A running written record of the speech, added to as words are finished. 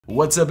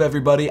What's up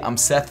everybody, I'm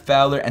Seth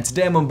Fowler and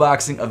today I'm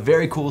unboxing a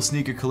very cool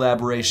sneaker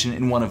collaboration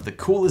in one of the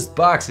coolest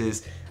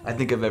boxes I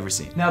think I've ever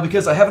seen. Now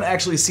because I haven't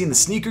actually seen the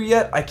sneaker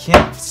yet, I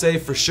can't say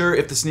for sure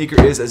if the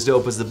sneaker is as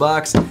dope as the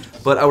box,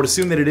 but I would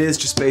assume that it is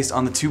just based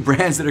on the two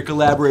brands that are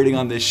collaborating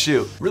on this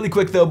shoe. Really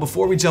quick though,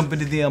 before we jump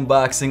into the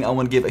unboxing, I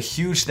want to give a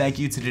huge thank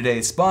you to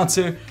today's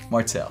sponsor,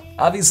 Martell.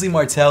 Obviously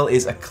Martell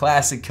is a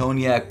classic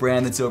cognac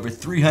brand that's over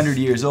 300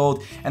 years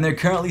old, and they're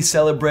currently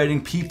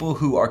celebrating people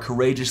who are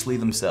courageously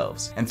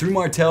themselves. And through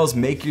Martell's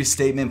Make Your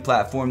Statement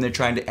platform, they're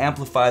trying to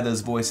amplify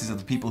those voices of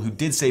the people who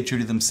did stay true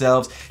to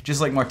themselves,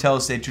 just like Martell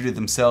stayed true to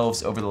themselves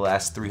over the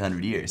last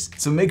 300 years.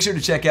 So make sure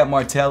to check out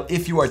Martell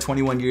if you are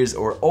 21 years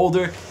or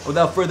older.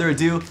 Without further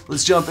ado,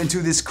 let's jump into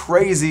this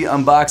crazy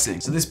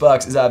unboxing. So this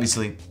box is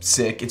obviously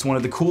sick. It's one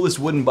of the coolest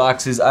wooden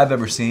boxes I've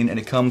ever seen, and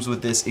it comes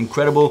with this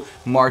incredible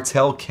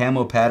Martell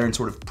camo pattern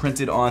sort of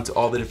printed onto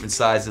all the different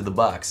sides of the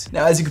box.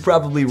 Now as you could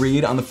probably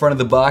read on the front of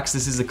the box,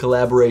 this is a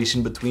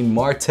collaboration between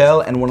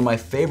Martell and one of my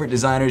favorite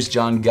designers,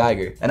 John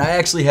Geiger. And I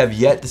actually have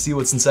yet to see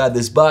what's inside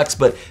this box,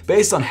 but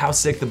based on how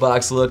sick the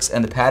box looks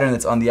and the pattern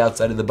that's on the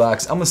outside of the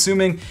box, I'm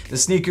assuming the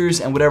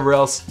sneakers and whatever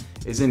else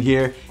is in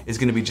here is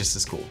gonna be just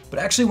as cool. But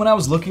actually when I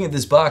was looking at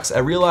this box, I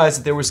realized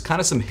that there was kind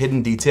of some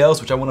hidden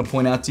details which I want to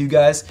point out to you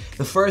guys.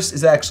 The first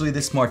is actually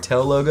this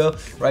Martell logo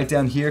right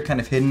down here, kind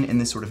of hidden in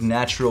this sort of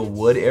natural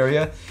wood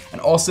area, and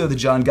also the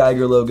John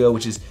Geiger logo,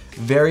 which is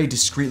very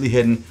discreetly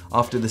hidden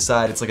off to the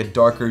side. It's like a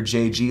darker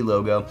JG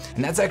logo,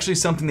 and that's actually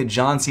something that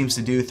John seems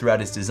to do throughout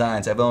his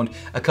designs. I've owned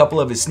a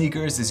couple of his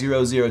sneakers, the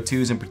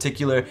 002s in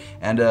particular,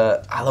 and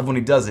I love when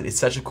he does it. It's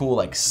such a cool,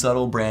 like,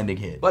 subtle branding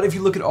hit. But if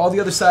you look at all the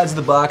other sides of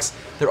the box,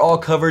 they're all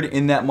covered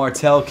in that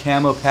Martell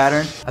camo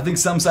pattern. I think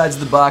some sides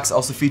of the box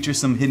also feature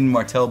some hidden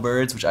Martell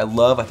birds, which I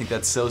love. I think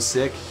that's so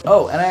sick.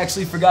 Oh, and I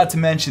actually forgot to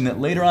mention that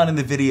later on in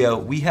the video,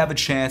 we have a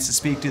chance to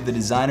speak to the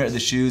designer of the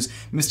shoes,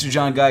 Mr.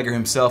 John Geiger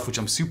himself, which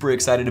I'm super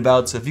excited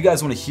about. So if you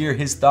guys want to hear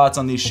his thoughts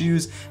on these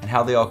shoes and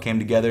how they all came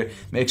together,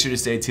 make sure to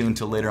stay tuned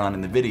until later on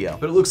in the video.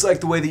 But it looks like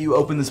the way that you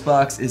open this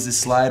box is this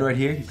slide right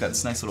here. You've got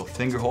this nice little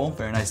finger hole,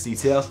 very nice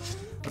detail.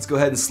 Let's go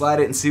ahead and slide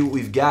it and see what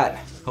we've got.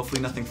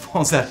 Hopefully nothing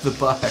falls out of the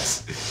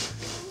box.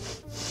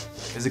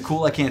 Is it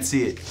cool? I can't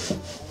see it.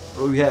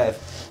 What do we have?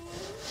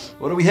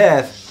 What do we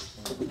have?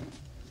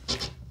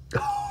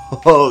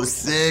 Oh,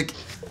 sick.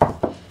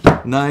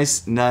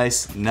 Nice,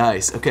 nice,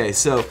 nice. Okay,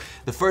 so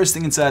the first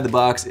thing inside the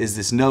box is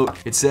this note.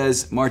 It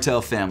says,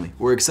 Martell family,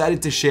 we're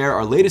excited to share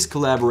our latest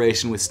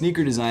collaboration with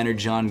sneaker designer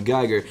John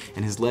Geiger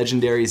and his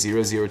legendary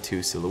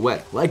 002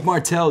 silhouette. Like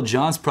Martell,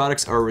 John's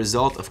products are a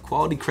result of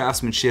quality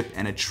craftsmanship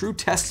and a true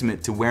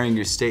testament to wearing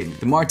your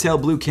statement. The Martell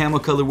blue camo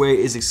colorway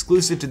is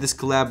exclusive to this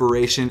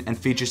collaboration and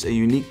features a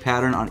unique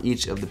pattern on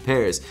each of the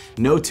pairs.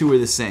 No two are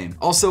the same.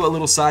 Also, a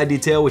little side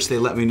detail, which they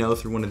let me know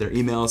through one of their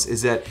emails,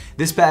 is that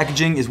this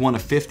packaging is one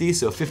of 50,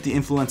 so 50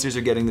 influencers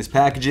are getting this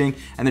packaging,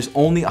 and there's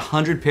only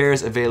 100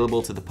 pairs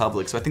available to the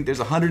public. So I think there's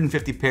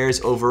 150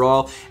 pairs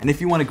overall, and if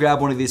you want to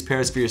grab one of these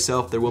pairs for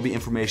yourself, there will be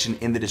information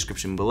in the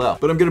description below.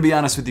 But I'm gonna be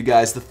honest with you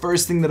guys, the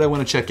first thing that I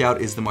want to check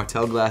out is the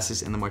Martell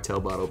glasses and the Martell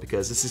bottle,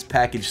 because this is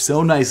packaged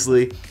so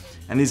nicely,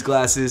 and these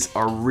glasses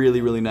are really,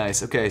 really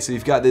nice. Okay, so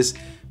you've got this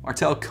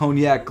Martell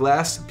cognac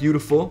glass,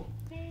 beautiful.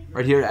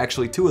 Right here,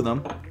 actually two of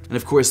them. And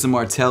of course the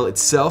Martell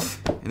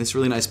itself, in this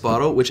really nice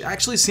bottle, which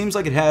actually seems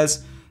like it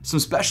has some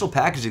special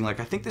packaging. Like,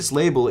 I think this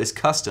label is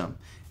custom.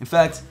 In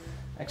fact,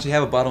 I actually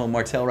have a bottle of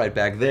Martell right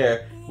back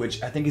there,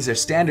 which I think is their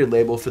standard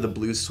label for the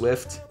Blue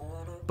Swift.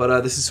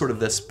 But this is sort of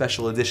the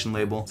special edition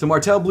label. So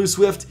Martell Blue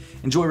Swift,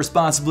 enjoy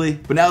responsibly.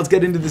 But now let's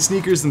get into the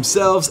sneakers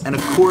themselves. And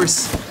of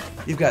course,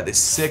 you've got this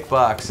sick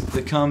box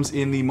that comes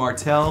in the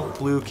Martell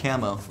blue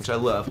camo, which I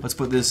love. Let's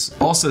put this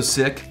also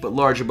sick, but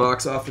larger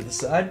box off to the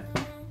side.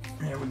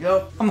 There we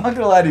go. I'm not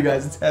gonna lie to you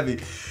guys, it's heavy.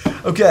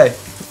 Okay,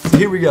 so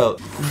here we go.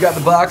 You've got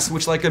the box,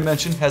 which like I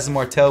mentioned, has the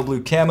Martell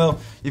blue camo.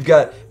 You've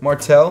got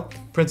Martell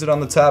printed on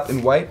the top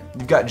in white.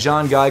 You've got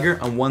John Geiger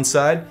on one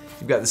side.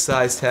 You've got the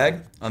size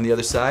tag on the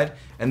other side.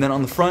 And then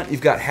on the front,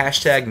 you've got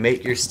hashtag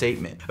Make Your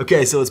Statement.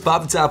 Okay, so let's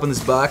pop the top on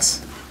this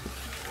box.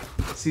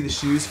 See the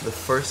shoes for the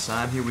first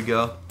time. Here we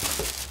go.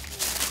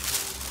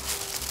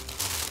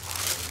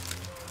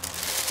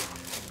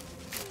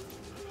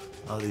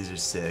 Oh, these are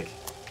sick.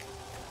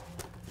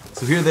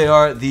 So here they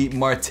are, the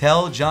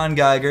Martell John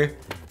Geiger,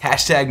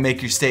 hashtag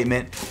Make Your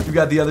Statement. We've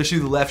got the other shoe,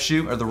 the left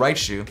shoe, or the right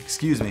shoe,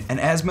 excuse me. And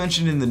as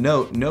mentioned in the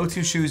note, no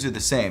two shoes are the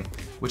same,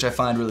 which I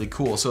find really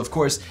cool. So of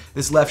course,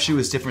 this left shoe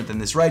is different than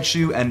this right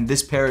shoe, and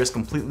this pair is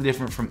completely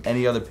different from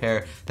any other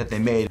pair that they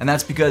made. And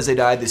that's because they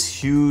dyed this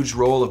huge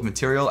roll of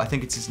material. I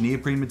think it's this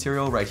neoprene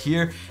material right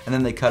here, and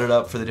then they cut it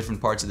up for the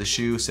different parts of the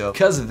shoe. So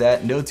because of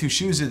that, no two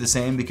shoes are the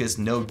same because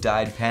no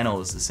dyed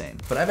panel is the same.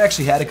 But I've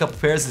actually had a couple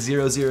pairs of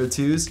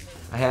 002s.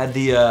 I had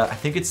the, I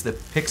think it's the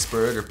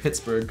Pittsburgh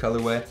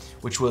colorway,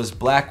 which was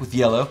black with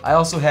yellow. I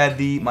also had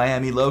the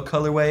Miami Low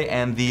colorway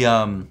and the,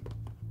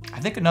 I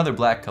think another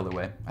black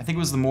colorway. I think it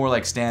was the more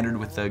like standard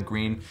with the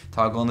green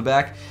toggle on the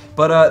back.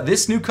 But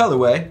this new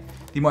colorway,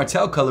 the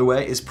Martell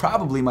colorway, is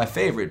probably my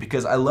favorite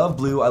because I love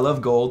blue, I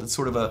love gold. It's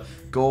sort of a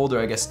gold or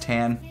I guess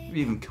tan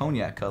maybe even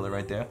cognac color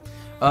right there.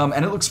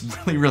 And it looks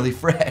really, really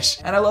fresh.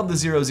 And I love the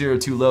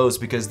 002 lows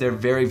because they're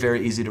very,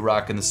 very easy to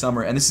rock in the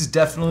summer. And this is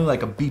definitely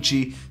like a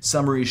beachy,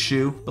 summery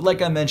shoe. But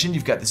like I mentioned,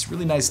 you've got this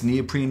really nice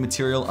neoprene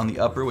material on the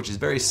upper, which is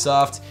very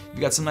soft.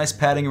 You've got some nice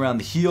padding around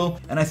the heel.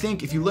 And I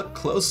think if you look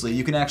closely,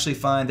 you can actually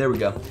find, there we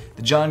go,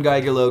 the John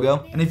Geiger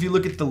logo. And if you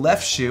look at the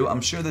left shoe, I'm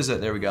sure there's a,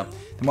 there we go,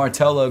 the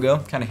Martell logo,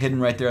 kind of hidden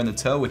right there on the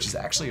toe, which is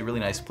actually a really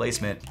nice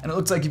placement. And it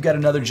looks like you've got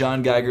another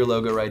John Geiger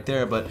logo right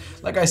there. But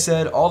like I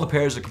said, all the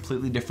pairs are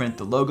completely different.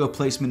 The logo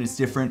placement is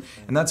different.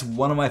 And that's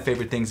one of my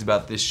favorite things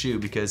about this shoe,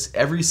 because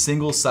every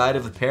single side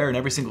of the pair and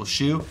every single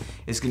shoe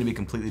is going to be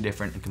completely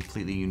different and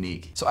completely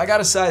unique. So I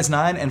got a size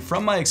 9, and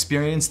from my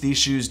experience, these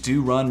shoes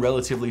do run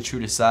relatively true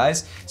to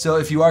size. So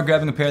if you are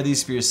grabbing a pair of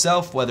these for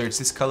yourself, whether it's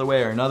this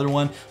colorway or another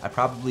one, I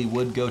probably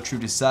would go true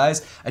to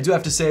size. I do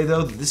have to say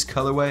though that this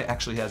colorway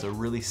actually has a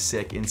really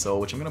sick insole,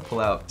 which I'm going to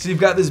pull out. So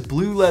you've got this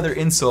blue leather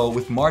insole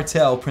with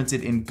Martell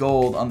printed in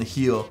gold on the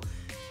heel.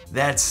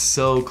 That's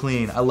so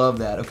clean. I love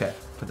that. Okay.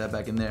 Put that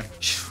back in there.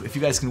 If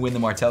you guys can win the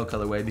Martell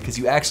colorway, because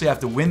you actually have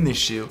to win this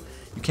shoe,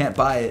 you can't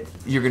buy it,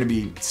 you're gonna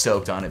be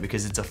stoked on it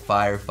because it's a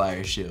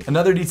fire shoe.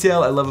 Another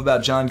detail I love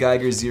about John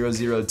Geiger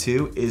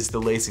 002 is the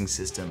lacing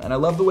system. And I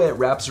love the way it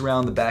wraps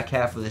around the back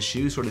half of the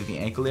shoe, sort of the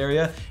ankle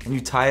area, and you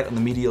tie it on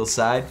the medial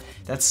side.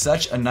 That's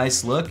such a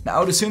nice look. Now I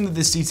would assume that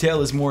this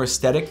detail is more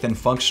aesthetic than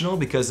functional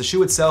because the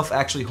shoe itself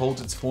actually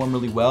holds its form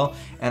really well,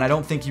 and I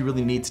don't think you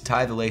really need to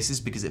tie the laces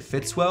because it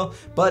fits well.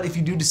 But if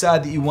you do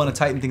decide that you want to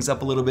tighten things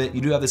up a little bit,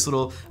 you do have this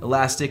little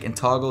elastic and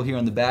toggle here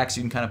on the back so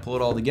you can kind of pull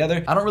it all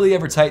together. I don't really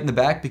ever tighten the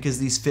back because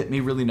these fit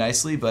me really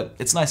nicely, but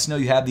it's nice to know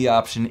you have the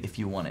option if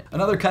you want it.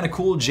 Another kind of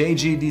cool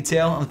JG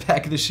detail on the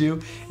back of the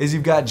shoe is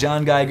you've got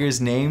John Geiger's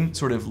name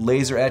sort of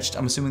laser etched,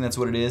 I'm assuming that's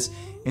what it is,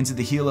 into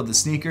the heel of the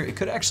sneaker. It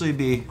could actually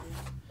be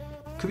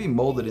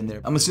molded in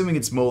there. I'm assuming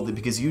it's molded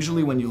because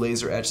usually when you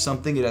laser etch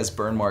something, it has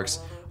burn marks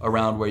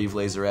around where you've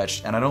laser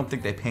etched, and I don't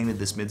think they painted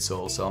this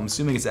midsole, so I'm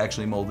assuming it's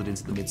actually molded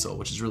into the midsole,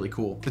 which is really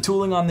cool. The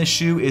tooling on this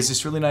shoe is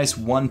this really nice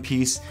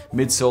one-piece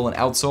midsole and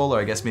outsole, or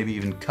I guess maybe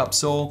even cup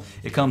sole.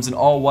 It comes in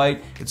all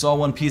white, it's all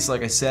one piece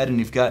like I said, and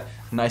you've got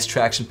a nice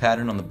traction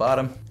pattern on the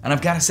bottom. And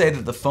I've got to say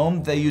that the foam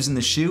that they use in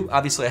the shoe,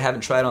 obviously I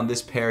haven't tried on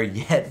this pair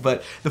yet,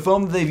 but the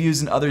foam that they've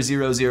used in other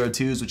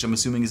 002s, which I'm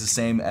assuming is the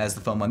same as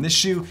the foam on this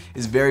shoe,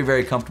 is very,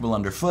 very comfortable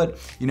underfoot.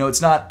 You know,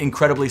 it's not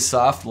incredibly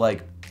soft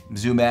like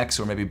Zoom X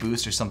or maybe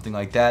Boost or something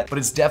like that, but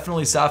it's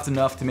definitely soft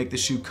enough to make the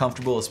shoe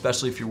comfortable,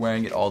 especially if you're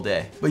wearing it all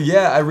day. But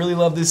yeah, I really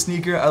love this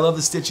sneaker. I love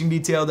the stitching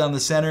detail down the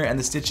center and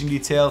the stitching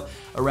detail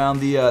around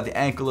the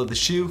ankle of the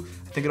shoe.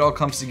 I think it all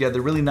comes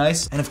together really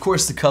nice. And of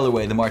course the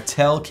colorway, the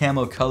Martell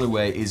camo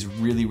colorway is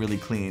really, really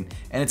clean.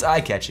 And it's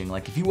eye-catching.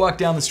 Like if you walk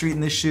down the street in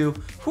this shoe,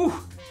 whew,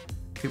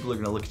 people are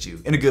gonna look at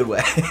you in a good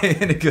way,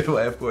 in a good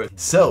way, of course.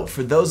 So,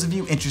 for those of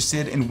you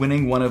interested in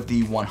winning one of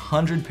the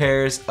 100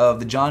 pairs of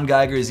the John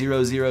Geiger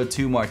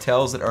 002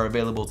 Martells that are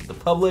available to the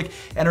public,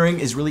 entering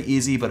is really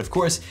easy, but of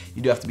course,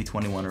 you do have to be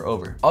 21 or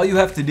over. All you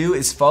have to do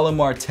is follow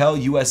Martell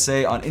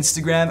USA on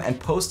Instagram and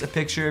post a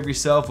picture of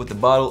yourself with a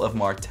bottle of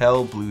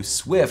Martell Blue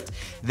Swift.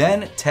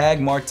 Then tag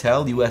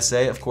Martell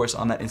USA, of course,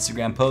 on that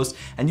Instagram post,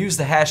 and use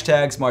the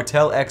hashtags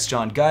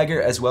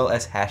MartellXJohnGeiger as well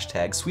as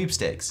hashtag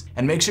sweepstakes.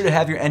 And make sure to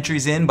have your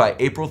entries in by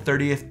April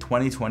 30th,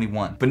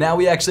 2021. But now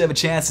we actually have a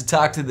chance to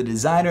talk to the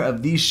designer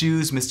of these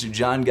shoes, Mr.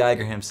 John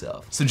Geiger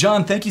himself. So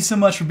John, thank you so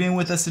much for being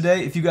with us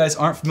today. If you guys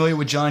aren't familiar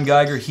with John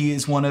Geiger, he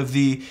is one of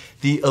the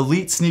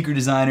elite sneaker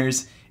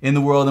designers in the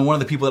world and one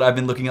of the people that I've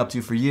been looking up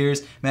to for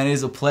years. Man, it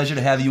is a pleasure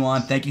to have you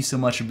on. Thank you so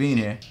much for being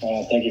here.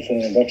 Thank you for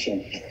the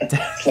introduction.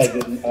 It's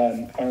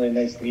like finally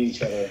nice to meet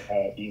each other,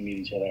 you meet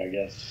each other, I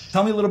guess.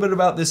 Tell me a little bit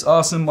about this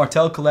awesome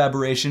Martell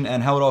collaboration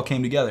and how it all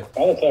came together.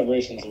 All the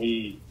collaborations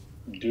we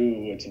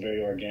do, it's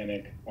very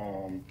organic.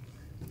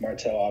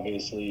 Martell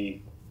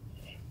obviously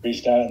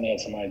reached out and they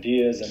had some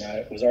ideas, and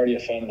I was already a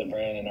fan of the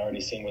brand and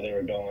already seeing where they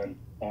were going.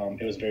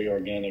 It was very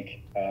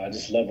organic. I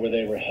just loved where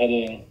they were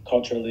heading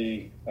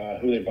culturally,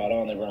 who they brought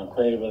on. They brought on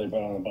Crave, they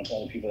brought on a bunch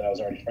of other people that I was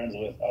already friends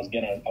with.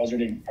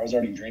 I was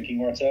already drinking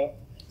Martell,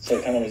 so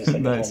it kind of was just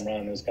like nice. A home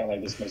run. It was kind of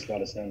like, this makes a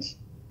lot of sense,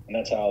 and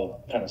that's how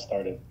it kind of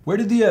started. Where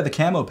did the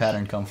camo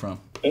pattern come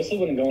from? Basically,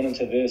 when going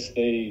into this,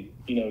 they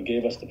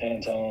gave us the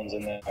Pantones,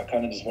 and then I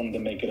kind of just wanted to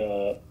make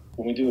it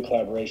when we do a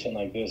collaboration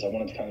like this, I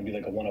wanted to kind of be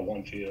like a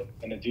one-of-one feel.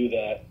 And to do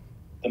that,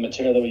 the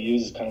material that we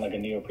use is kind of like a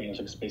neoprene, it's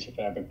like a spacer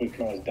fabric. We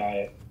can always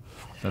dye it.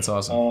 That's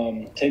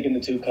awesome. Taking the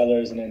two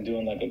colors and then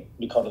doing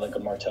we called it like a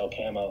Martell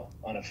camo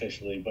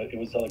unofficially, but it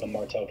was like a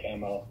Martell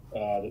camo.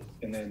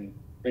 And then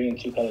bringing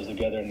two colors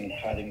together and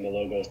hiding the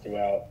logos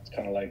throughout. It's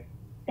kind of like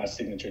my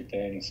signature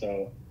thing.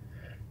 So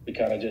we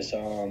kind of just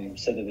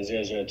said that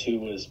the 002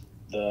 was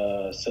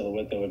the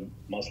silhouette that would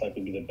most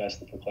likely be the best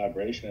for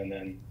collaboration, and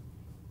then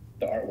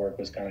the artwork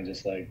was kind of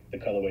just like, the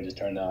colorway just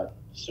turned out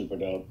super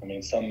dope. I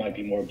mean, some might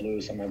be more blue,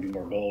 some might be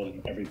more gold,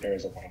 and every pair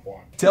is a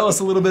one-of-one. Tell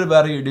us a little bit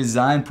about your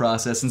design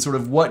process and sort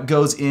of what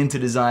goes into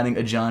designing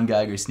a John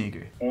Geiger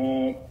sneaker.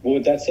 Well,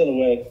 with that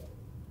silhouette,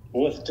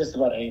 with just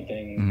about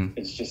anything,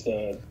 it's just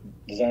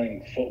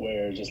designing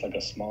footwear, just like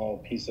a small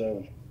piece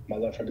of my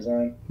love for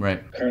design.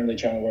 Right. Currently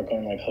trying to work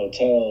on like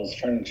hotels,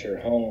 furniture,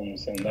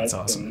 homes, and that's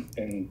awesome.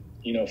 And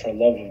you know, for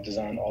love of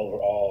design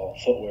overall,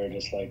 footwear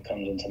just like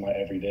comes into my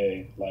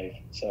everyday life.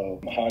 So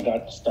how I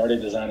got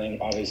started designing,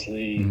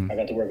 obviously, I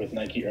got to work with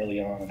Nike early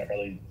on, in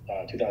early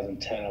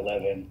 2010,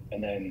 11,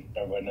 and then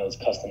everyone knows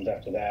customs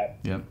after that.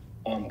 Yep.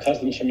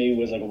 Customs for me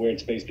was like a weird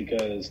space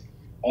because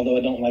although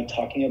I don't like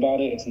talking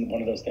about it, it's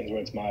one of those things where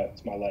it's my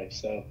life.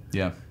 So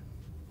yeah.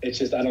 It's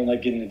just I don't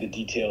like getting into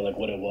detail like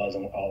what it was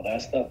and all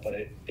that stuff, but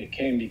it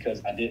came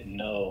because I didn't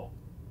know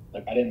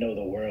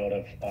the world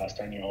of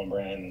starting your own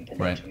brand and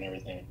promotion and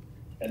everything.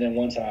 And then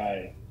once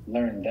I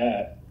learned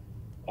that,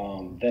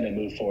 then it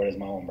moved forward as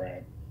my own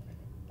brand.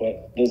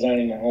 But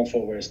designing my own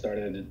footwear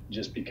started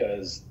just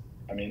because,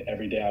 I mean,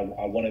 every day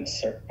I wanted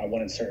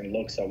certain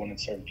looks, I wanted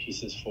certain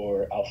pieces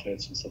for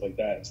outfits and stuff like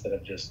that instead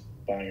of just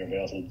buying your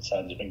veils. I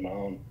decided to make my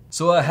own.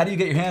 So how do you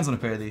get your hands on a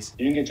pair of these?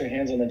 You can get your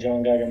hands on the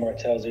John Geiger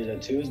Martell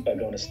 002s by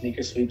going to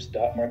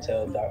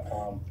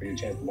sneakersweeps.martell.com for your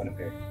chance to win a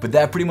pair. But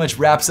that pretty much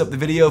wraps up the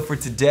video for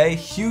today.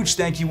 Huge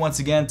thank you once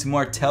again to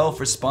Martell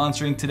for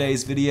sponsoring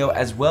today's video,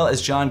 as well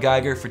as John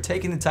Geiger for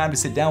taking the time to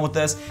sit down with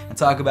us and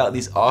talk about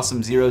these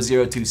awesome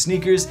 002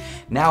 sneakers.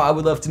 Now I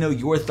would love to know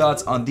your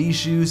thoughts on these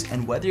shoes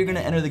and whether you're gonna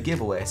enter the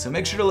giveaway. So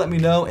make sure to let me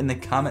know in the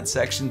comment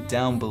section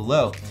down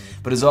below.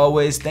 But as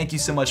always, thank you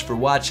so much for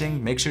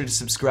watching. Make sure to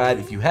subscribe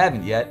if you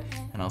haven't yet,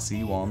 and I'll see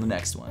you all in the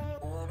next one.